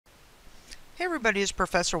Hey everybody, it's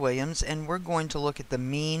Professor Williams, and we're going to look at the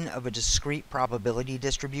mean of a discrete probability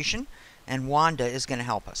distribution, and Wanda is going to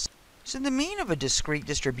help us. So the mean of a discrete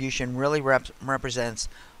distribution really represents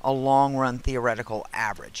a long-run theoretical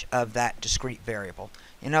average of that discrete variable.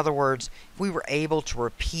 In other words, if we were able to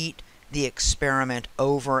repeat the experiment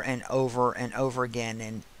over and over and over again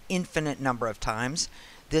an infinite number of times,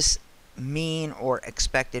 this mean or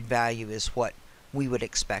expected value is what we would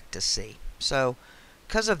expect to see. So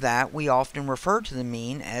because of that, we often refer to the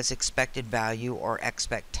mean as expected value or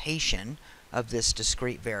expectation of this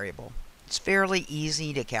discrete variable. It's fairly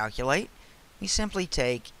easy to calculate. We simply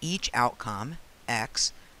take each outcome,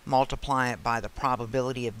 x, multiply it by the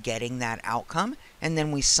probability of getting that outcome, and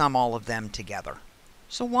then we sum all of them together.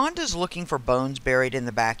 So Wanda's looking for bones buried in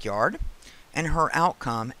the backyard, and her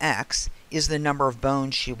outcome, x, is the number of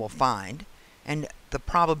bones she will find, and the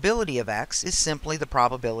probability of x is simply the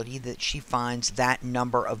probability that she finds that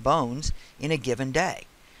number of bones in a given day.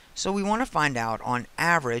 So we want to find out, on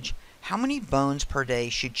average, how many bones per day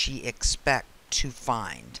should she expect to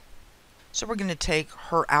find. So we're going to take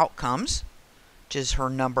her outcomes, which is her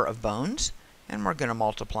number of bones, and we're going to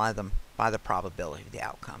multiply them by the probability of the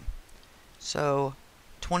outcome. So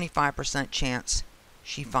 25% chance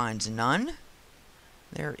she finds none.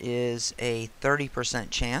 There is a 30%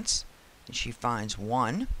 chance that she finds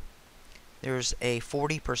 1. There's a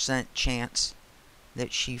 40% chance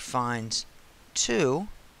that she finds 2.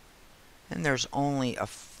 And there's only a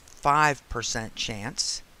 5%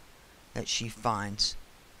 chance that she finds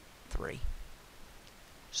 3.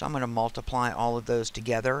 So I'm going to multiply all of those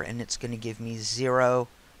together, and it's going to give me 0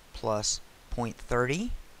 plus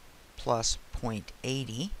 0.30 plus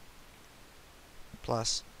 0.80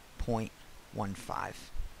 plus 0.15.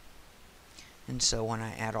 And so when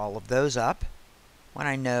I add all of those up, what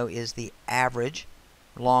I know is the average,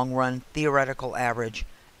 long-run theoretical average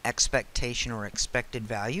expectation or expected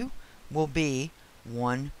value will be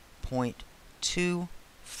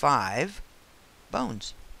 1.25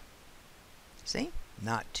 bones. See?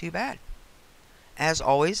 Not too bad. As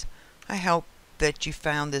always, I hope that you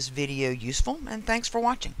found this video useful, and thanks for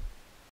watching.